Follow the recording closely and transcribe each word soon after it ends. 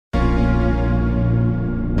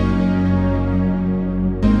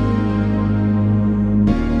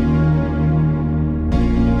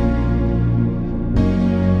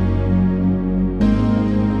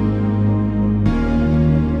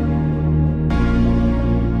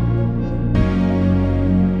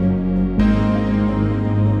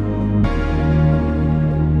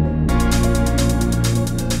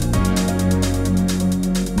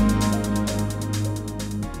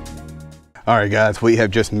All right, guys, we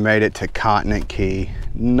have just made it to Continent Key.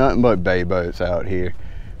 Nothing but bay boats out here.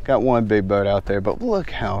 Got one big boat out there, but look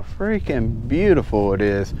how freaking beautiful it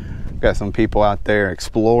is. Got some people out there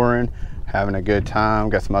exploring, having a good time.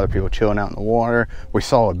 Got some other people chilling out in the water. We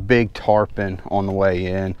saw a big tarpon on the way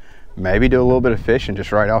in. Maybe do a little bit of fishing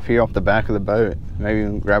just right off here off the back of the boat.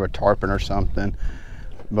 Maybe grab a tarpon or something.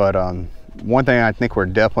 But one thing I think we're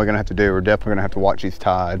definitely gonna have to do, we're definitely gonna have to watch these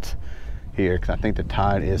tides here, because I think the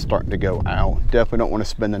tide is starting to go out. Definitely don't want to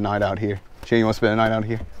spend the night out here. Shane, you want to spend the night out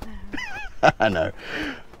here? I know.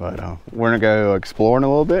 But we're gonna go exploring a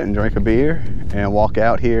little bit and drink a beer and walk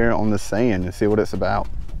out here on the sand and see what it's about.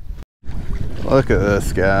 Look at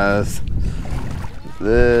this, guys.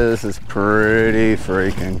 This is pretty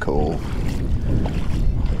freaking cool.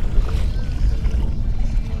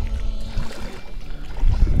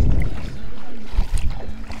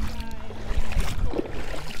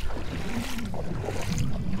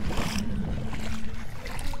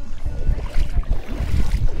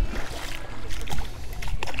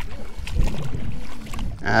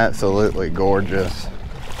 Absolutely gorgeous.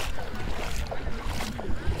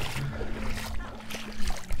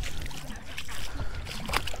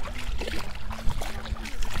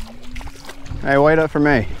 Hey, wait up for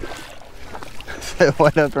me.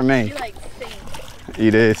 Wait up for me. You like sink.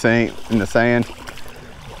 You do sink in the sand?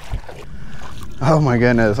 Oh my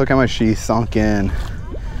goodness, look how much she sunk in.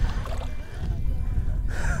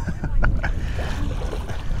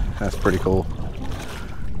 That's pretty cool.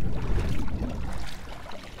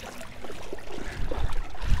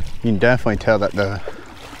 You can definitely tell that I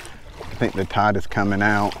think the tide is coming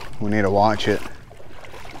out. We need to watch it.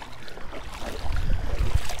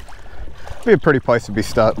 Be a pretty place to be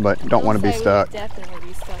stuck, but don't want to be stuck. We would definitely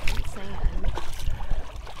be stuck in sand.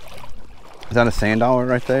 Is that a sand dollar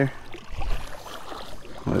right there?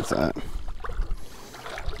 What is that?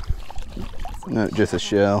 No, just a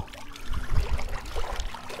shell.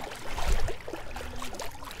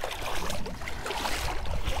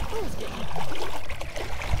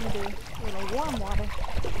 Warm water.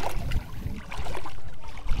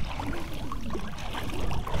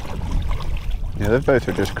 Yeah, those boats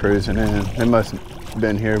are just cruising in. They must have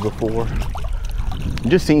been here before. It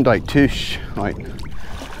just seemed like too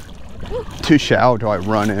shallow to like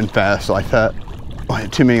run in fast like that.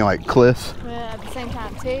 Like too many like cliffs. But at the same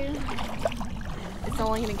time too, it's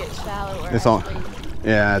only gonna get shallower. It's on.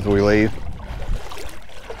 Yeah, as we leave.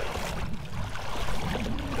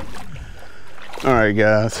 All right,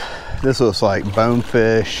 guys. This looks like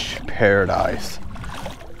bonefish paradise.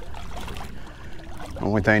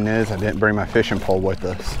 Only thing is, I didn't bring my fishing pole with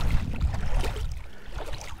us.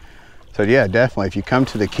 So yeah, definitely, if you come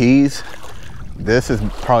to the Keys, this is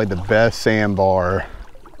probably the best sandbar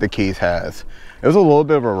the Keys has. It was a little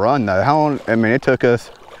bit of a run though. How long? I mean, it took us.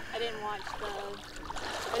 I didn't watch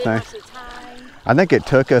the time. I think it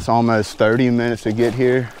took us almost 30 minutes to get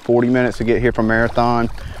here, 40 minutes to get here from Marathon.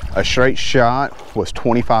 A straight shot was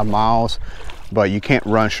 25 miles, but you can't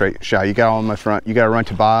run straight shot. You gotta almost run, you gotta run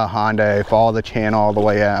to Baja Hyundai, follow the channel all the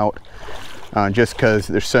way out, just because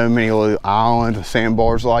there's so many little islands and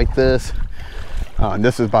sandbars like this.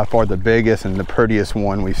 This is by far the biggest and the prettiest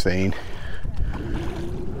one we've seen.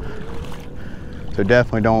 So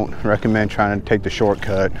definitely don't recommend trying to take the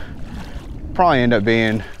shortcut. Probably end up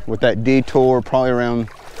being, with that detour, probably around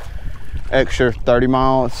extra 30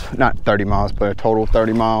 miles, not 30 miles, but a total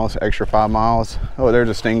 30 miles, extra 5 miles. Oh, there's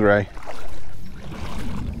a stingray.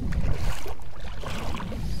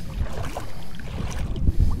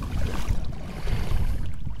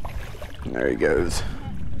 There he goes.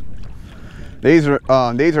 These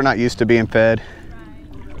are not used to being fed,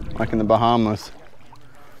 like in the Bahamas.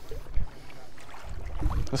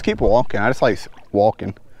 Let's keep walking. I just like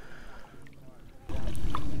walking.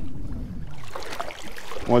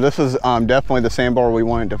 Well, this is definitely the sandbar we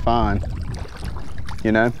wanted to find,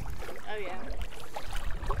 you know? Oh, yeah.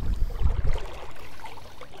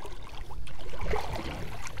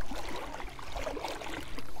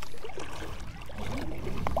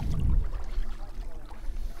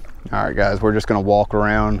 All right, guys, we're just gonna walk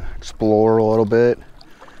around, explore a little bit,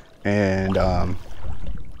 and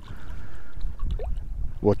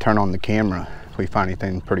we'll turn on the camera if we find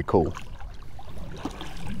anything pretty cool.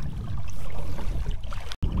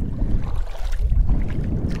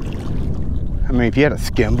 I mean, if you had a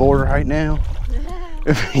skimboard right now,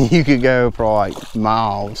 you could go for like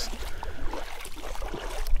miles.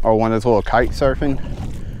 Or one of those little kite surfing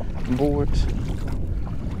boards.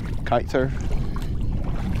 Kite surf.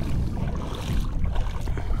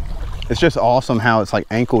 It's just awesome how it's like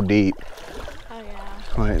ankle deep. Oh yeah.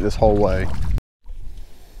 Like this whole way.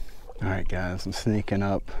 All right, guys, I'm sneaking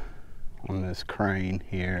up on this crane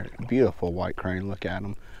here. Beautiful white crane, look at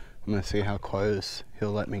him. I'm gonna see how close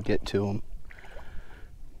he'll let me get to him.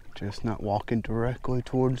 Just not walking directly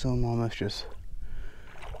towards them, almost just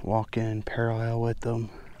walking parallel with them.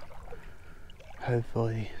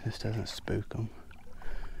 Hopefully this doesn't spook them.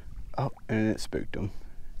 Oh, and it spooked him.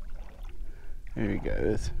 There he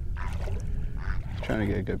goes. Trying to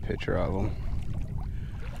get a good picture of him.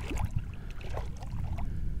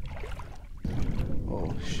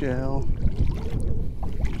 Little shell.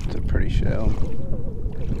 It's a pretty shell.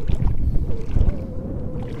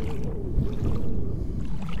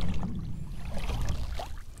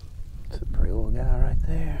 It's a pretty little guy right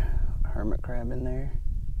there. A hermit crab in there.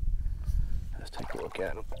 Let's take a look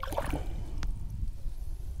at him.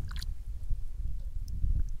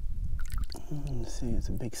 Let's see, it's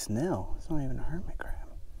a big snail. It's not even a hermit crab.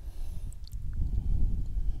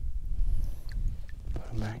 Put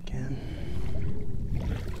him back in.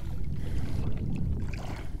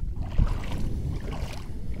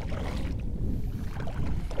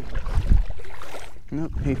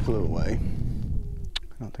 Nope, he flew away.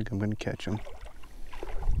 I don't think I'm going to catch him.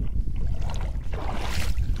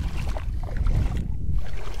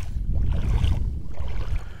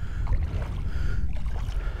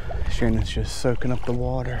 Shannon's just soaking up the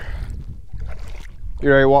water. You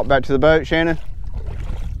ready to walk back to the boat, Shannon?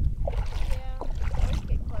 Yeah, let's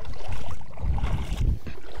get closer.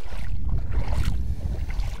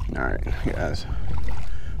 All right, guys.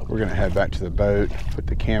 We're gonna head back to the boat, put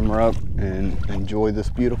the camera up, and enjoy this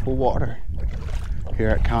beautiful water here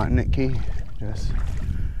at Continent Key. Just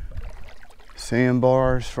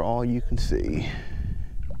sandbars for all you can see.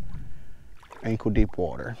 Ankle deep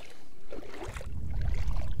water.